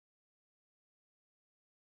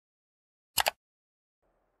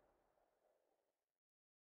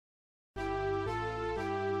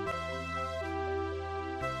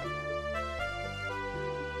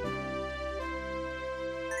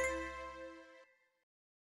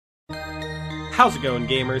How's it going,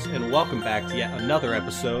 gamers? And welcome back to yet another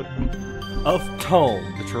episode of TOME,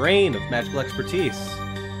 the Terrain of Magical Expertise.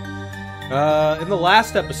 In the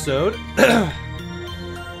last episode,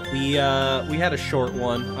 we had a short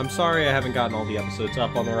one. I'm sorry I haven't gotten all the episodes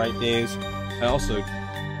up on the right days. I also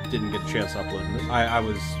didn't get a chance to upload them. I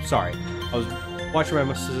was sorry. I was watching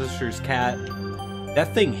my sister's cat.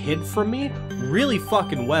 That thing hid from me really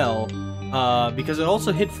fucking well, because it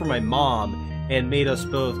also hid from my mom. And made us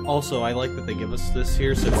both. Also, I like that they give us this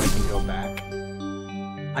here so I can go back.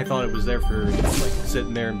 I thought it was there for just like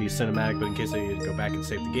sitting there and be cinematic, but in case I need to go back and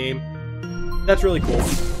save the game. That's really cool.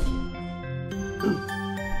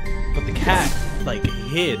 But the cat, like,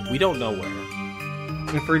 hid. We don't know where.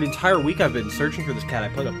 And for an entire week I've been searching for this cat. I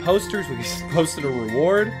put up posters, we posted a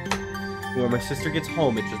reward. When my sister gets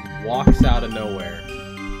home, it just walks out of nowhere.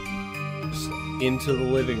 Just into the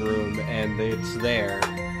living room, and it's there.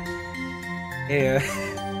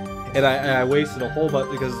 And I wasted a whole bunch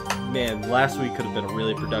because, man, last week could have been a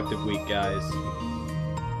really productive week, guys.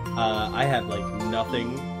 I had, like,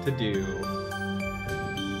 nothing to do,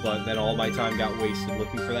 but then all my time got wasted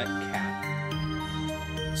looking for that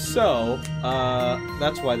cat. So,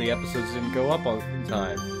 that's why the episodes didn't go up on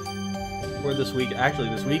time. Or this week, actually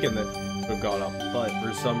this weekend that would have gone up, but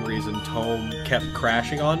for some reason TOME kept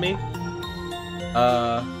crashing on me.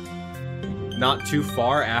 Not too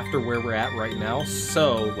far after where we're at right now,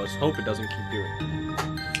 so let's hope it doesn't keep doing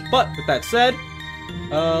it. But with that said,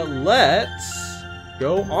 let's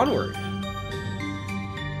go onward.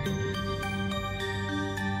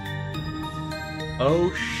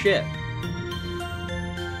 Oh shit.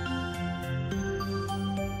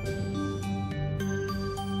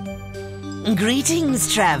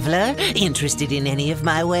 Greetings, traveler. Interested in any of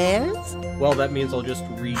my wares? Well, that means I'll just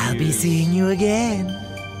reuse... I'll be seeing you again.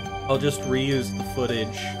 I'll just reuse the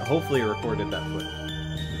footage. Hopefully it recorded that footage.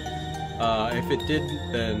 If it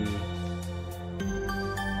didn't, then...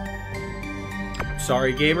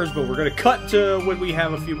 sorry, gamers, but we're gonna cut to when we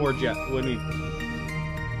have a few more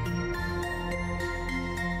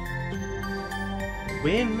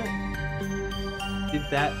When did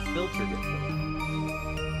that filter get put?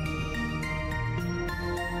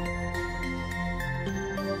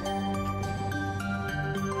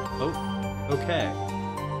 Oh, okay.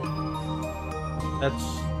 That's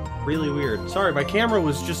really weird. Sorry, my camera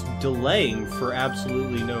was just delaying for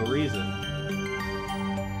absolutely no reason.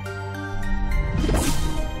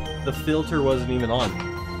 The filter wasn't even on.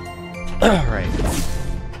 Right.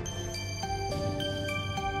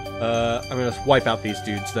 I'm gonna wipe out these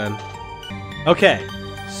dudes then. Okay,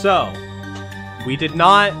 so we did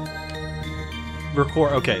not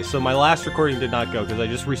record. Okay, so my last recording did not go because I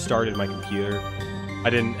just restarted my computer.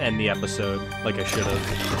 I didn't end the episode like I should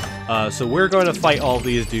have. So we're going to fight all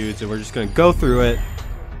these dudes, and we're just going to go through it.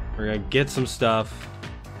 We're going to get some stuff.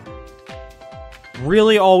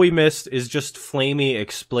 Really, all we missed is just Flamey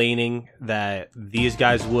explaining that these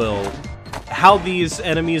guys will... how these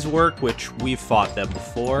enemies work, which we've fought them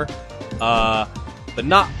before. But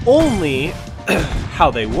not only how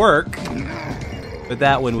they work, but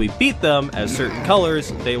that when we beat them as certain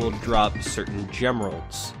colors, they will drop certain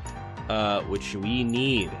gemeralds. Which we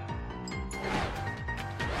need.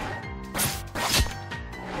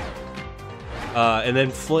 And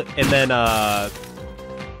then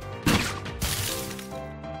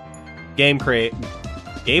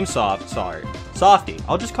Softy.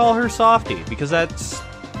 I'll just call her Softy because that's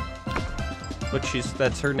what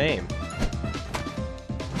that's her name.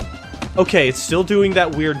 Okay, it's still doing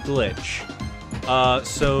that weird glitch.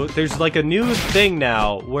 So there's like a new thing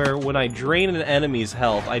now where when I drain an enemy's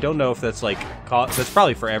health, I don't know if that's like, that's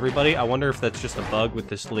probably for everybody. I wonder if that's just a bug with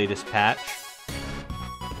this latest patch.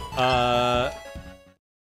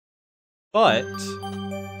 But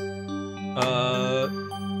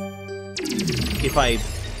if I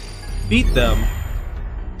beat them,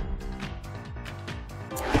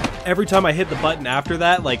 every time I hit the button after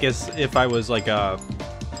that, like as if I was like,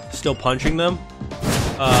 still punching them,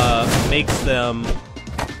 makes them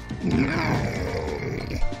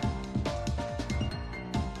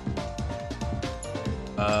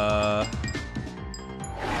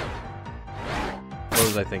what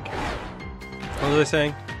was I thinking? What was I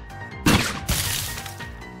saying?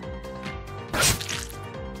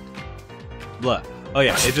 Blah. Oh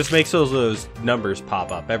yeah, it just makes those numbers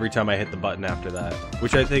pop up every time I hit the button after that,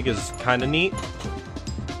 which I think is kind of neat.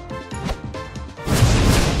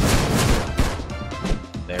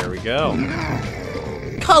 There we go.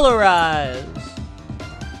 Colorize!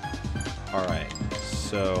 Alright,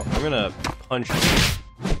 so I'm gonna punch you.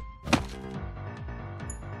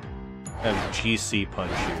 Have GC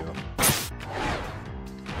punch you.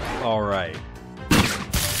 Alright.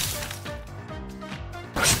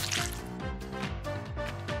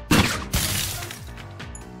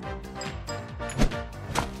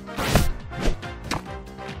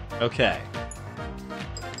 Okay.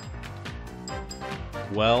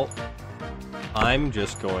 Well, I'm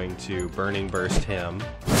just going to Burning Burst him.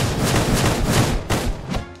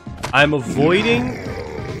 I'm avoiding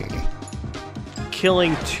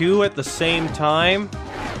killing two at the same time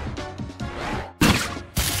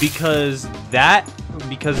because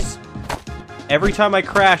every time I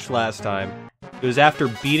crashed last time, it was after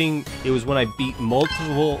beating, it was when I beat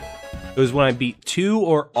two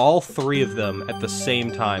or all three of them at the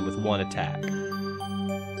same time with one attack.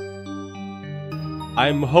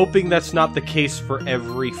 I'm hoping that's not the case for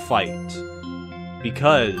every fight,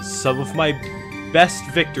 because some of my best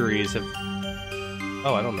victories have...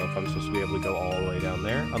 Oh, I don't know if I'm supposed to be able to go all the way down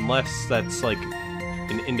there, unless that's like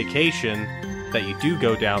an indication that you do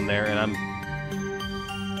go down there, and I'm...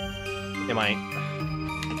 Am I...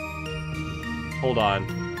 Hold on.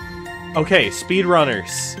 Okay,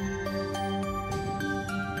 speedrunners.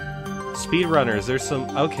 Speedrunners, there's some...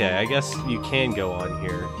 Okay, I guess you can go on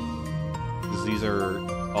here. Because these are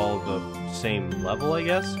all the same level, I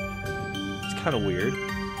guess? It's kind of weird.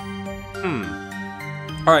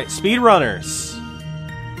 Alright, speedrunners.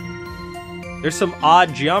 There's some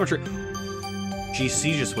odd geometry.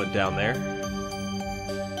 GC just went down there.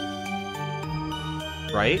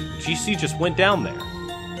 Right? GC just went down there.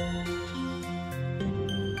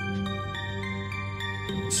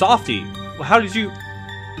 Softy, how did you...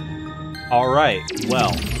 Alright,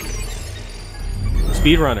 well.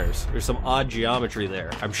 Speedrunners, there's some odd geometry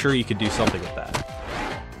there. I'm sure you could do something with that.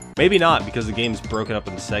 Maybe not, because the game's broken up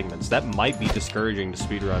into segments. That might be discouraging to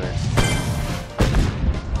speedrunners.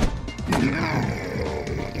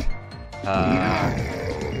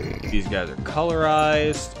 These guys are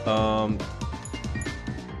colorized.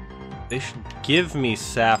 They should give me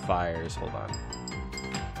sapphires. Hold on.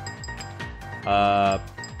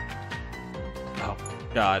 Oh,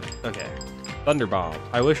 God. Okay. Thunder Bomb.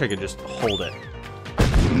 I wish I could just hold it.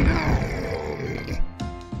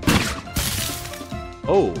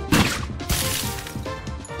 Oh.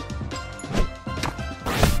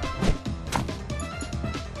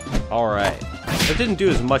 Alright. That didn't do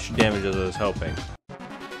as much damage as I was hoping.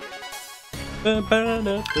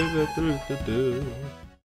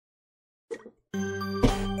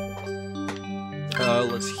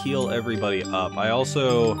 Let's heal everybody up. I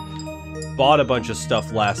also bought a bunch of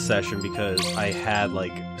stuff last session because I had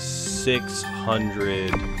like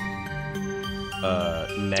 600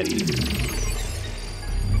 medi.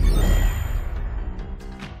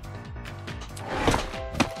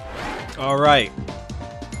 Alright.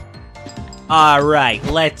 Alright,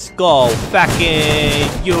 let's go.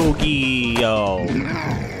 Fucking Yu-Gi-Oh!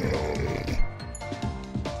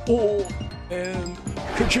 Oh, and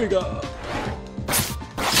Kachiga!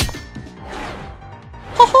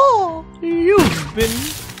 Haha! You've been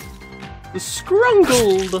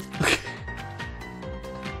scrungled!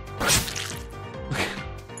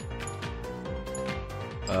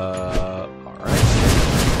 Alright.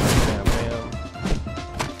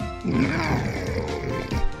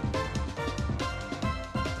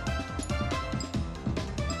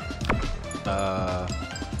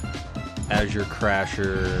 Azure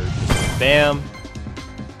Crasher. Bam!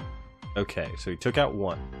 Okay, so he took out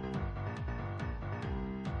one.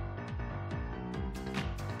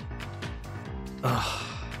 Ugh.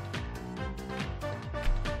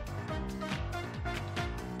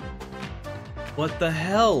 What the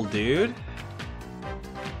hell, dude?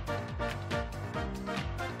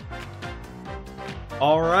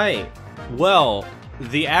 Alright. Well,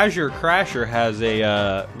 the Azure Crasher has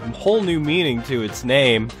a whole new meaning to its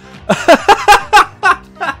name.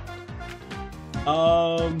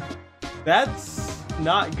 That's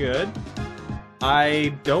not good.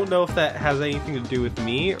 I don't know if that has anything to do with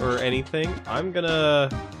me or anything. I'm gonna...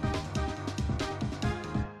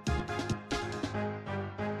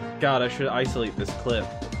 God, I should isolate this clip.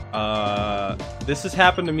 This has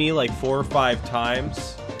happened to me like 4 or 5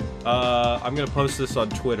 times. I'm gonna post this on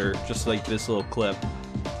Twitter, just like this little clip.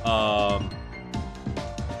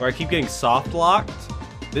 Where I keep getting soft locked.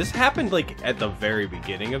 This happened like at the very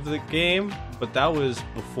beginning of the game, but that was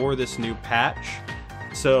before this new patch.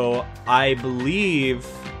 So I believe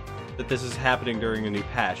that this is happening during a new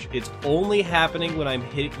patch. It's only happening when I'm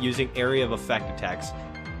using area of effect attacks,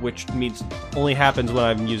 which means only happens when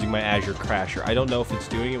I'm using my Azure Crasher. I don't know if it's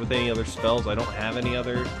doing it with any other spells. I don't have any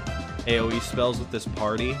other AoE spells with this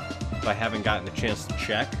party, so I haven't gotten a chance to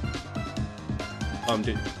check.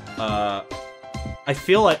 Dude, I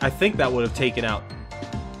think that would have taken out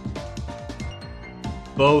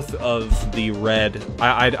both of the red.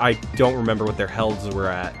 I don't remember what their healths were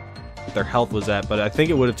at, what their health was at, but I think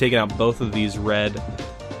it would have taken out both of these red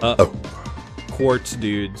quartz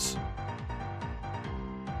dudes,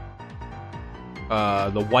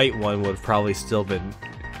 the white one would have probably still been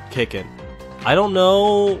kicking. I don't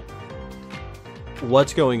know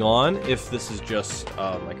what's going on, if this is just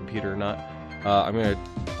my computer or not. I'm gonna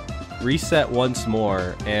reset once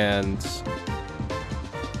more and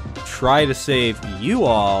try to save you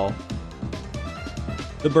all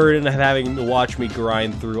the burden of having to watch me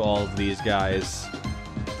grind through all of these guys.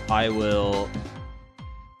 I will...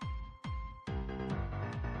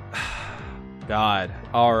 God.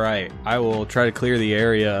 Alright. I will try to clear the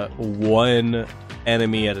area one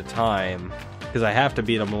enemy at a time, because I have to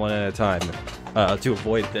beat them one at a time to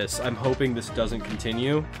avoid this. I'm hoping this doesn't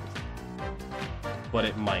continue, but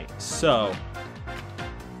it might. So,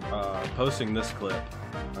 posting this clip,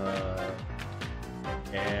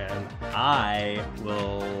 and I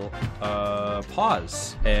will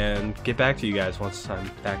pause and get back to you guys once I'm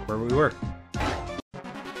back where we were.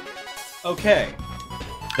 Okay,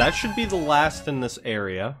 that should be the last in this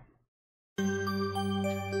area.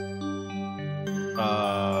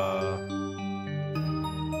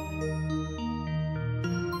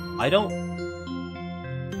 I don't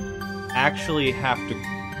actually have to...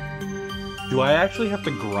 Do I actually have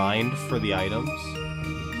to grind for the items?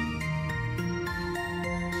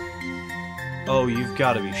 Oh, you've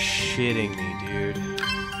got to be shitting me, dude.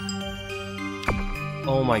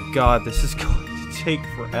 Oh my god, this is going to take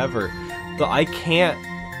forever. But I can't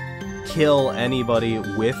kill anybody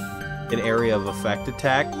with an area of effect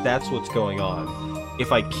attack. That's what's going on.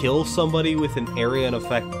 If I kill somebody with an area and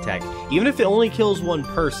effect attack, even if it only kills one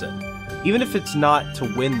person, even if it's not to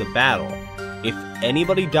win the battle, if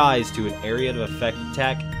anybody dies to an area of effect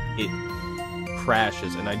attack, it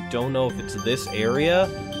crashes. And I don't know if it's this area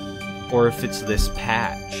or if it's this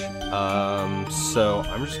patch. So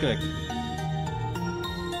I'm just gonna...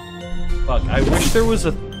 Fuck, I wish there was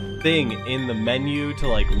a thing in the menu to,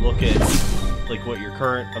 like, look at, like, what your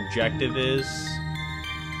current objective is.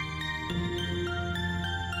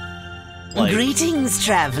 Like, greetings,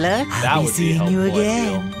 traveler. I'll be seeing you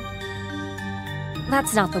again.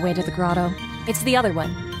 That's not the way to the grotto. It's the other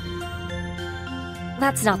one.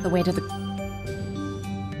 That's not the way to the...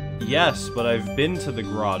 Yes, but I've been to the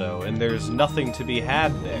grotto, and there's nothing to be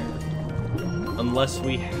had there. Unless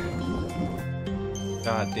we...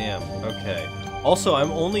 God damn, okay. Also,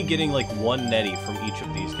 I'm only getting, like, one netty from each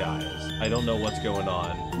of these guys. I don't know what's going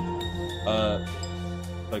on.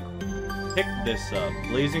 Like, pick this up.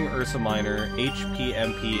 Blazing Ursa Minor, HP,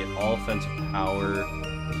 MP, and all offensive power.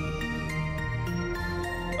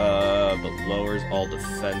 But lowers all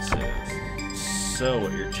defensive. So,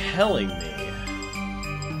 what you're telling me...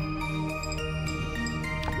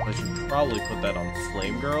 I should probably put that on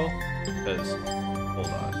Flame Girl, because... Hold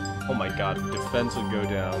on. Oh my god, defense would go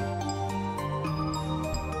down.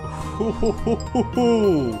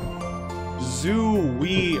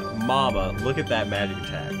 Zoo-wee mama. Look at that magic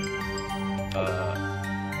attack.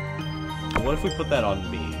 What if we put that on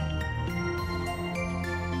me?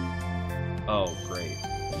 Oh, great.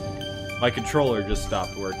 My controller just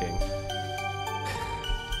stopped working.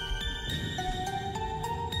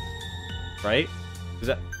 Right? Is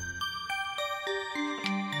that...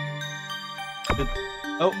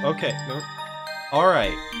 Oh, okay.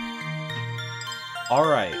 Alright.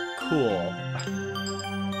 Alright, cool.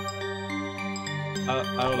 I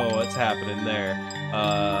don't know what's happening there.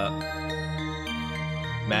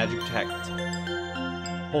 Magic attack.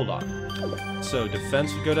 Hold on. So,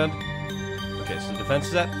 defense would go down... Okay, so defense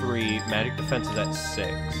is at 3, magic defense is at 6.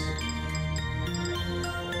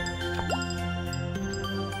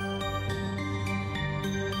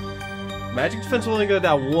 Magic defense will only go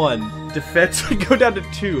down 1. Defense would go down to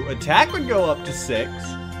 2. Attack would go up to 6.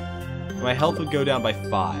 My health would go down by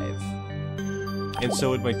 5. And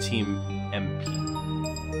so would my team MP.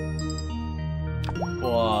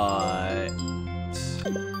 What?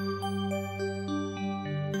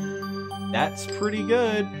 That's pretty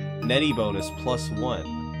good. Netty bonus +1.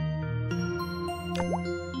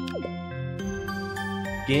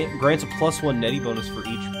 Grants a +1 netty bonus for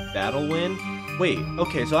each battle win. Wait,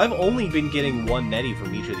 okay, so I've only been getting 1 netty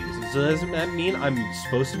from each of these. So doesn't that mean I'm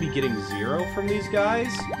supposed to be getting 0 from these guys?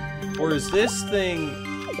 Or is this thing...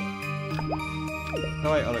 How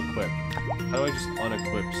do I unequip? How do I just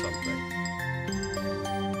unequip something?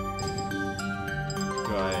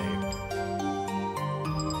 Do I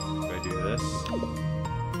do this?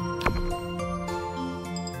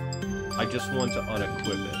 I just want to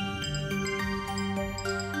unequip it.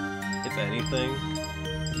 If anything...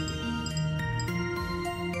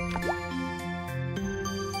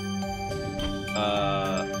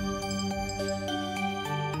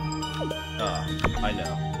 I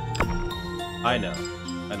know. I know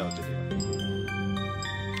what to do.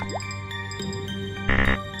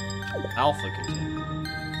 Alpha continue.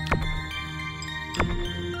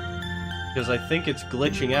 Because I think it's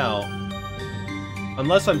glitching out.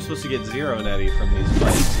 Unless I'm supposed to get 0 netty from these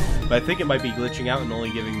fights. But I think it might be glitching out and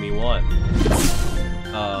only giving me 1.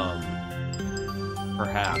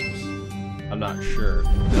 Perhaps. I'm not sure.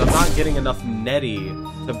 Because I'm not getting enough netty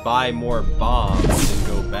to buy more bombs and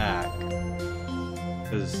go back.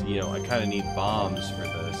 Because, you know, I kind of need bombs for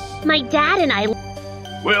this. My dad and I...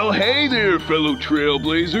 Well, hey there, fellow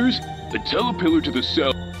trailblazers. The telepillar to the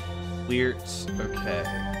south... Clears. Okay.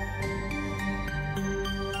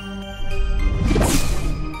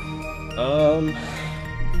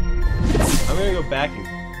 I'm gonna go back and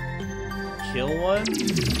kill one.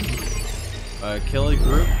 Kill a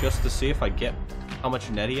group just to see if I get how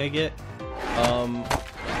much netty I get.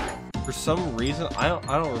 For some reason, I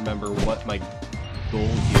don't remember what my goal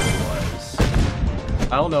here was.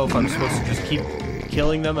 I don't know if I'm supposed to just keep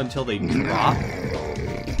killing them until they drop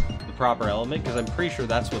the proper element, because I'm pretty sure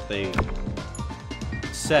that's what they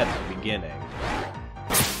said at the beginning.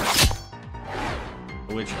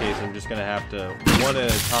 In which case, I'm just gonna have to, one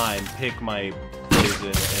at a time, pick my poison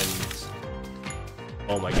and...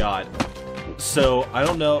 Oh my god. So, I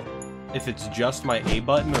don't know if it's just my A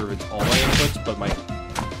button or if it's all my inputs, but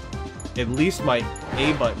at least my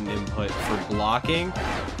A button input for blocking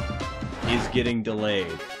is getting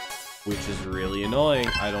delayed, which is really annoying.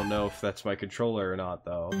 I don't know if that's my controller or not,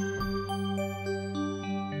 though.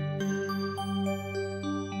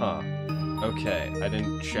 Huh. Okay, I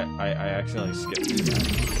didn't check. I accidentally skipped through that.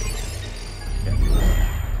 Okay.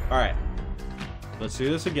 Alright. Let's do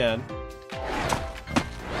this again.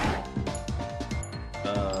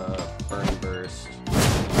 Burn burst.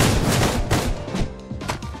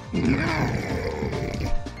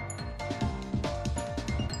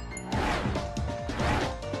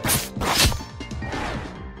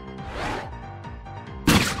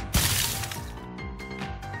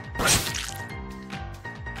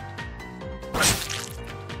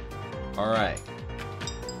 Alright.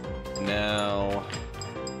 Now...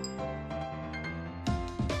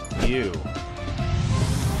 you.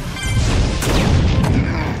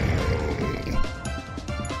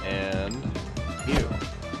 And... you.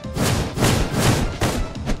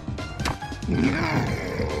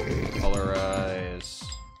 Colorize...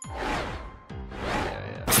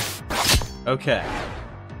 yeah. Okay.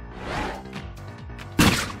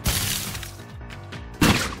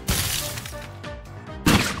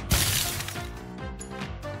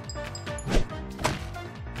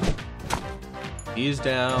 He's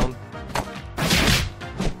down.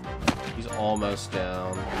 He's almost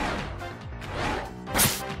down.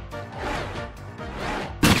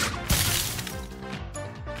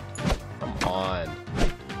 Come on.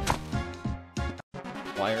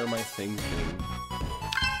 Why are my things getting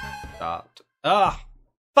stopped? Ah!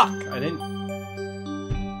 Fuck! I didn't...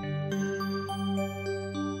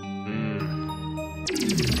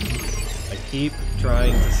 I keep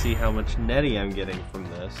trying to see how much netty I'm getting from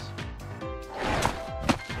this.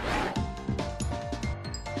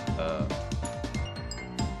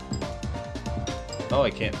 Oh, I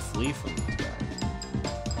can't flee from these guys.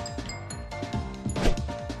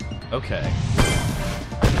 Okay.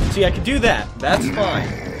 See, I can do that. That's fine.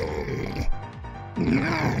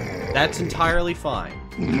 That's entirely fine.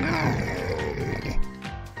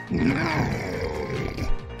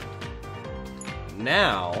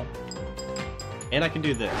 Now... and I can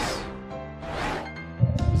do this.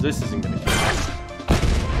 This isn't gonna kill them.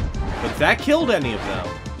 But if that killed any of them,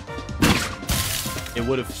 it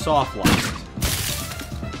would have soft-locked.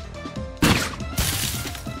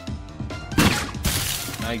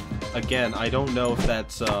 Again, I don't know if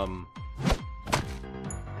that's, a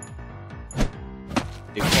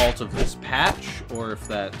fault of this patch, or if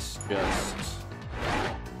that's just...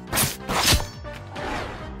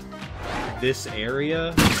 this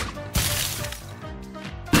area.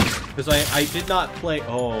 Because I did not play...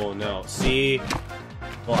 oh, no. See?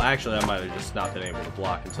 Well, actually, I might have just not been able to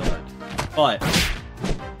block until then. But...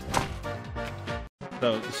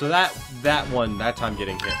 So that one, that time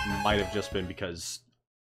getting hit, might have just been because...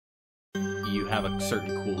 you have a certain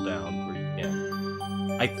cooldown where you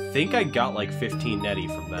can't. I think I got like 15 netty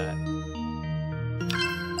from that.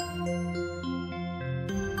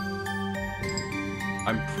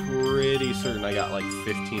 I'm pretty certain I got like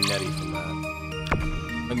 15 netty from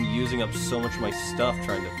that. I'm using up so much of my stuff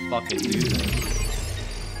trying to fucking do this.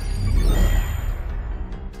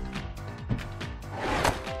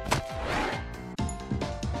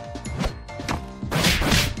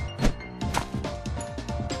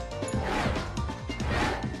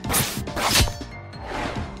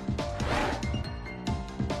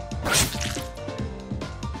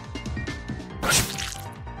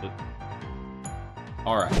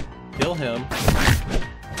 Alright. Kill him.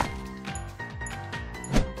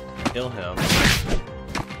 Kill him.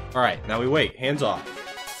 Alright, now we wait. Hands off.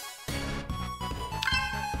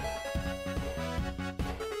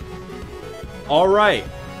 Alright.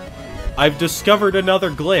 I've discovered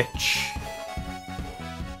another glitch.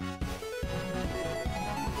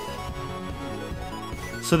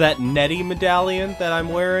 So that Nettie medallion that I'm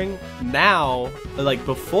wearing, now, like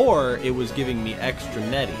before, it was giving me extra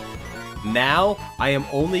Nettie. Now, I am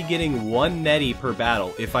only getting 1 Nettie per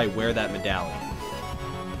battle if I wear that medallion.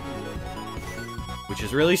 Which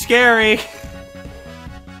is really scary!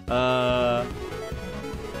 You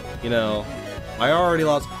know, I already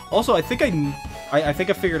lost... Also, I think I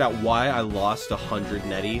figured out why I lost 100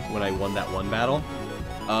 Nettie when I won that one battle.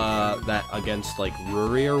 That against, like,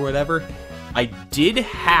 Ruri or whatever. I did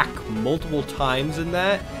hack multiple times in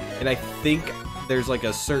that, and I think there's like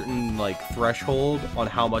a certain like threshold on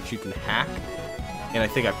how much you can hack, and I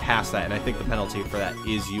think I passed that, and I think the penalty for that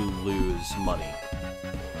is you lose money,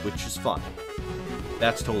 which is fine.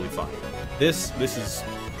 That's totally fine. This is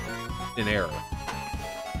an error.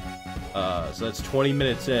 So that's 20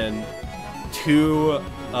 minutes in. 2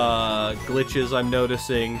 glitches I'm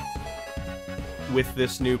noticing with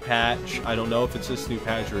this new patch. I don't know if it's this new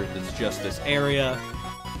patch or if it's just this area,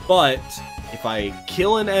 but if I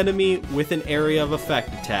kill an enemy with an area of effect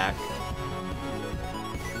attack,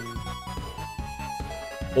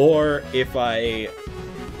 or if I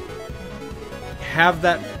have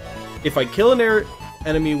that, if I kill an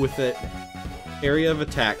enemy with an area of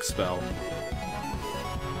attack spell,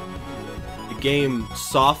 the game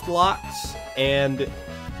soft locks, and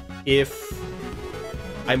if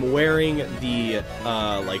I'm wearing the,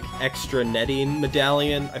 like, extra netting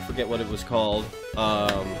medallion. I forget what it was called.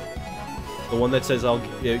 The one that says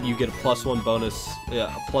you get a +1 bonus, a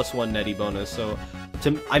 +1 netty bonus. So,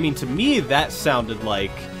 I mean, to me, that sounded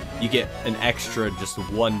like you get an extra just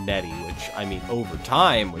 1 netty, which, I mean, over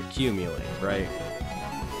time would accumulate, right?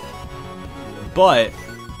 But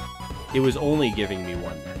it was only giving me 1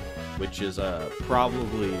 netty, which is,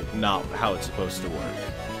 probably not how it's supposed to work.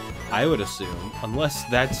 I would assume, unless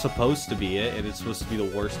that's supposed to be it, and it's supposed to be the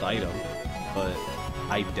worst item, but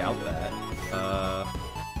I doubt that.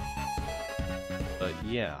 But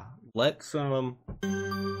yeah, let's, fuck,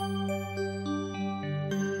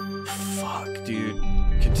 dude,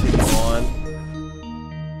 continue on.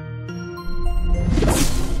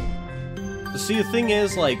 See, the thing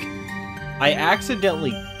is, like, I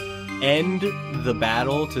accidentally end the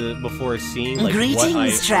battle before seeing, like, Greetings, what I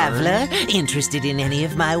traveler. earned. Interested in any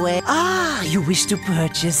of my wares? Ah, you wish to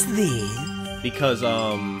purchase these? Because,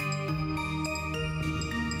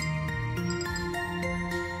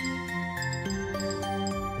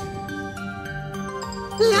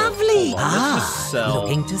 Lovely. Hold on, let's just sell.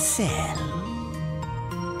 Looking to sell.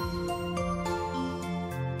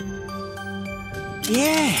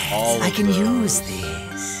 Yes, All I of can those. use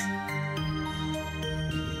this.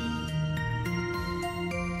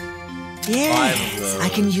 Yes, 5 of those. I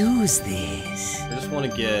can use this. I just want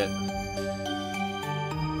to get...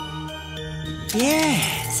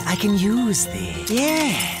 Yes, I can use this.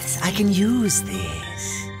 Yes, I can use this.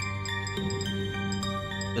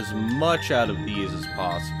 as much out of these as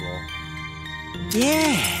possible.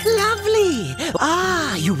 Yeah, lovely.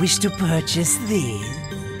 Ah, you wish to purchase these?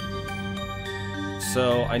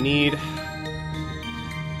 So I need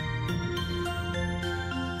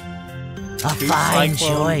A 2 fine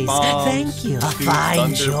cyclone choice. bombs, Thank you. A 2 fine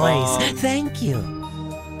thunder choice. bombs, Thank you.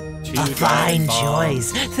 2 A diamond fine bombs.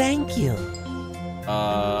 choice. Thank you.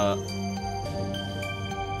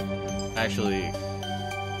 Actually,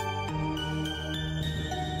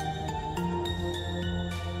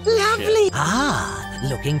 Lovely. Shit. Ah,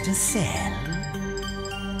 looking to sell?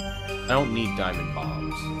 I don't need diamond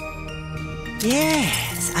bombs.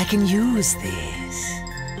 Yes, I can use this.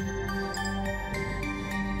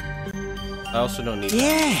 I also don't need.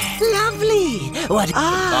 Yeah, lovely. What? Ah,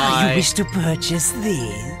 Goodbye. you wish to purchase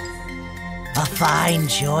these? A fine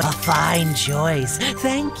choice. A fine choice.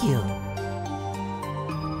 Thank you.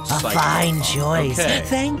 A Cyclone fine bomb. choice. Okay.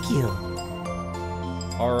 Thank you.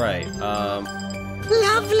 All right.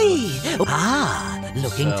 Lovely. Ah,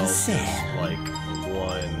 looking to sell sell. just, like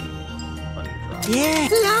 100. Yeah,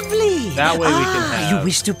 lovely. That way we can Ah, have you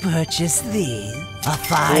wish to purchase these? A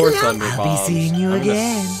fine. 4 thunder I'll bombs. be seeing you I'm gonna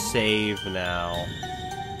again. save now.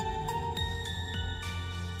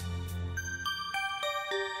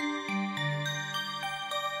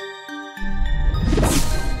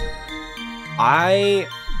 I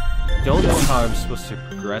don't know how I'm supposed to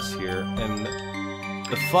progress here, and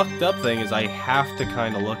the fucked up thing is I have to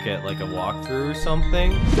kind of look at like a walkthrough or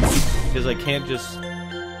something, because I can't just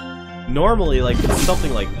normally, like, for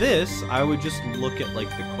something like this, I would just look at, like,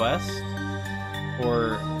 the quest,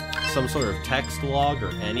 or some sort of text log,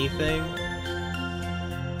 or anything.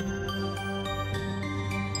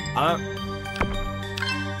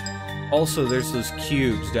 Also, there's those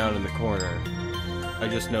cubes down in the corner. I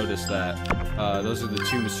just noticed that. Those are the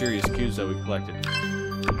 2 mysterious cubes that we collected.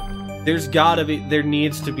 There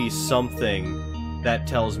needs to be something that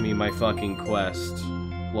tells me my fucking quest.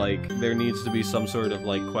 Like, there needs to be some sort of,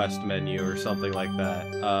 like, quest menu or something like that.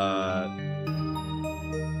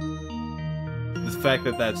 The fact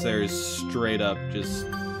that that's there is straight up just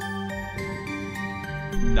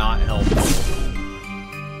not helpful.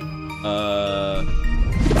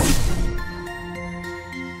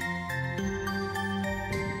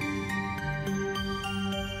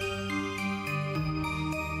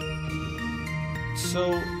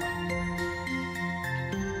 So...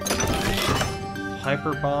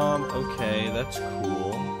 Hyper bomb, okay, that's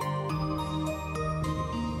cool.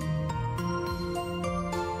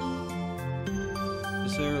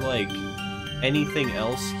 Is there, like, anything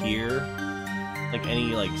else here? Like,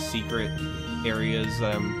 any, like, secret areas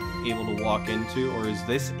that I'm able to walk into? Or is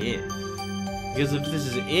this it? Because if this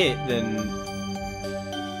is it, then...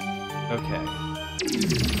 Okay.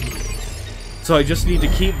 So I just need to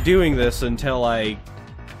keep doing this until I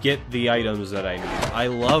get the items that I need. I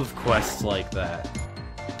love quests like that.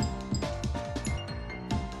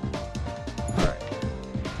 Alright.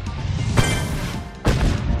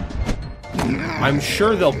 I'm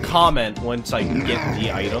sure they'll comment once I get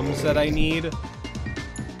the items that I need.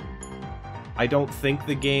 I don't think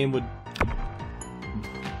the game would,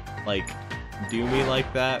 like, do me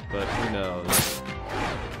like that, but who knows.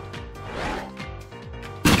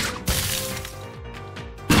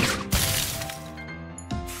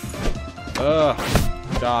 Ugh,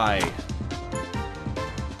 die.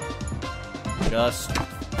 Just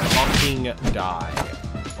fucking die.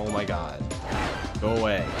 Oh my god. Go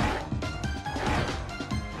away.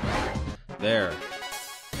 There.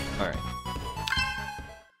 Alright. I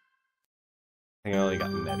think I only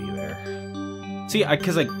got Nettie there. See,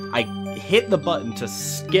 because I hit the button to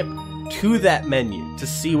skip to that menu to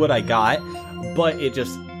see what I got, but it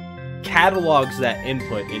just catalogs that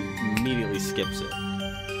input and immediately skips it.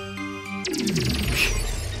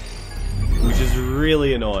 Which is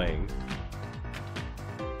really annoying.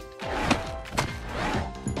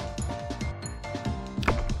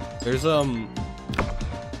 There's a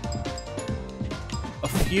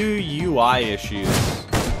few UI issues.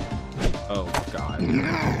 Oh god.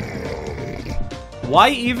 Why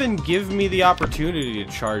even give me the opportunity to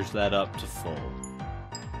charge that up to full?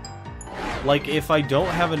 Like, if I don't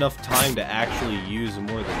have enough time to actually use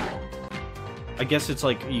more than one. I guess it's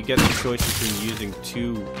like you get the choice between using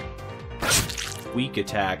 2 weak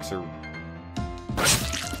attacks or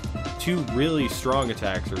 2 really strong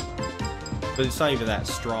attacks, or but it's not even that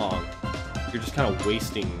strong. You're just kind of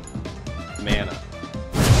wasting mana.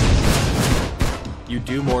 You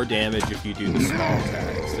do more damage if you do the small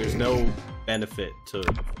attacks. There's no benefit to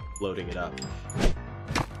loading it up.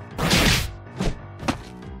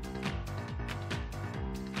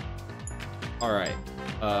 Alright.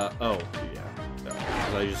 Oh, yeah. No,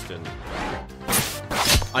 'cause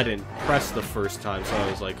I didn't press the first time, so I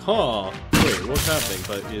was like, huh, wait, what's happening?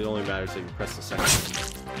 But it only matters that you press the second time.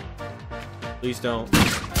 Please don't.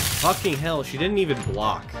 Fucking hell, she didn't even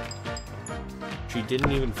block. She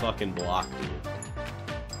didn't even fucking block, dude.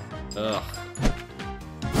 Ugh.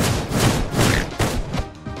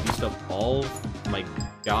 Used up all of my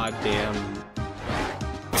goddamn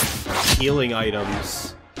healing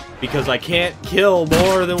items because I can't kill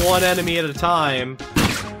more than 1 enemy at a time.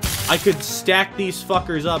 I could stack these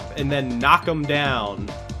fuckers up and then knock them down,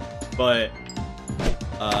 but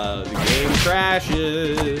the game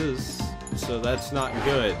crashes, so that's not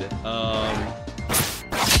good. I'm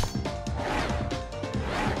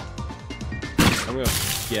gonna,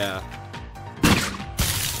 yeah.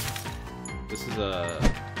 This is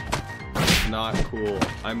not cool.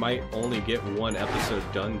 I might only get 1 episode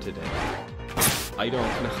done today. I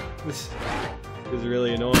don't know. This is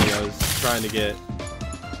really annoying. I was trying to get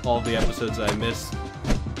all the episodes I missed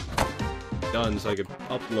done so I could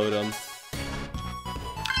upload them.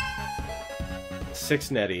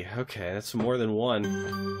 6 Nettie. Okay, that's more than 1.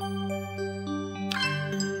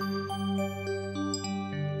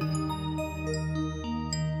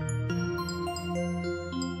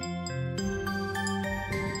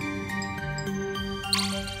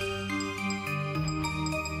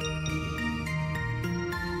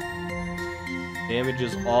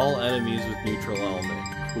 Damages all enemies with neutral element.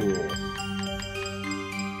 Cool.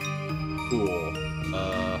 Cool.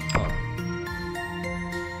 Huh.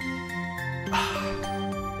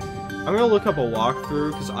 I'm gonna look up a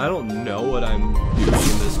walkthrough, because I don't know what I'm doing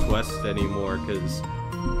in this quest anymore, because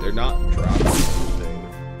they're not dropping anything,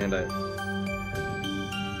 and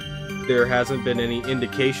there hasn't been any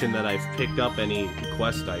indication that I've picked up any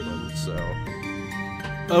quest items, so...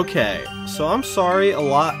 Okay, so I'm sorry,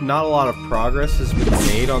 not a lot of progress has been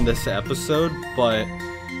made on this episode, but...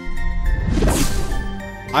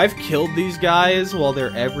 I've killed these guys while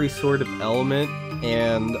they're every sort of element,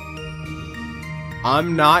 and...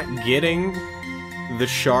 I'm not getting the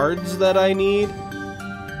shards that I need.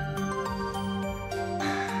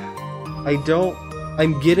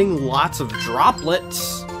 I'm getting lots of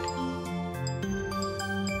droplets,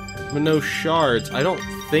 but no shards. I don't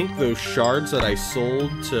think those shards that I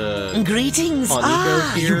sold to Greetings.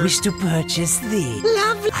 Haniko here. You wish to purchase these?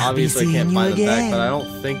 Lovely. Obviously, I can't buy them back, but I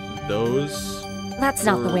don't think those. That's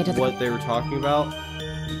not the way to the. What they were talking about.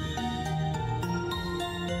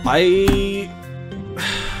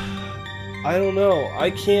 I don't know. I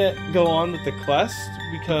can't go on with the quest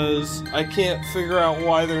because I can't figure out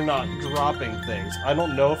why they're not dropping things. I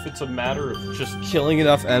don't know if it's a matter of just killing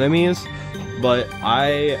enough enemies, but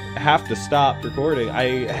I have to stop recording.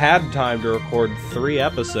 I had time to record 3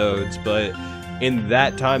 episodes, but in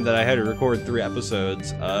that time that I had to record 3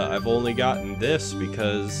 episodes, I've only gotten this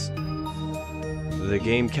because the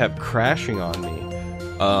game kept crashing on me.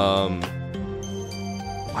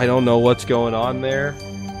 I don't know what's going on there.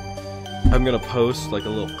 I'm gonna post like a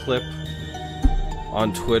little clip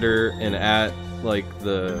on Twitter and at like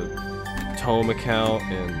the TOME account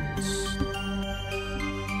and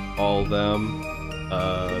all them.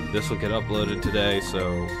 This will get uploaded today,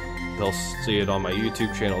 so they'll see it on my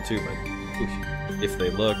YouTube channel too, but if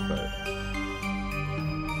they look, but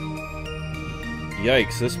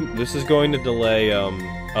yikes, this is going to delay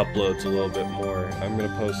uploads a little bit more. I'm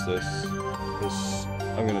gonna post this.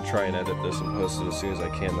 I'm gonna try and edit this and post it as soon as I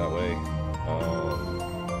can, that way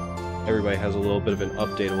everybody has a little bit of an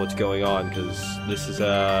update of what's going on, because this is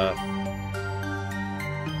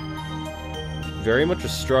very much a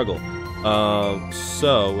struggle.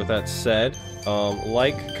 So with that said,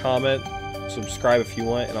 like, comment, subscribe if you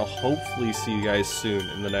want, and I'll hopefully see you guys soon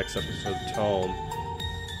in the next episode of TOME,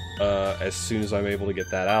 as soon as I'm able to get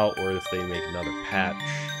that out, or if they make another patch.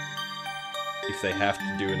 If they have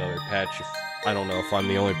to do another patch, I don't know if I'm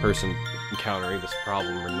the only person encountering this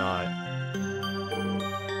problem or not.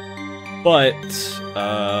 But,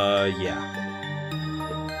 yeah.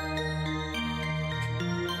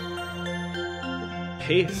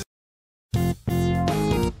 Peace.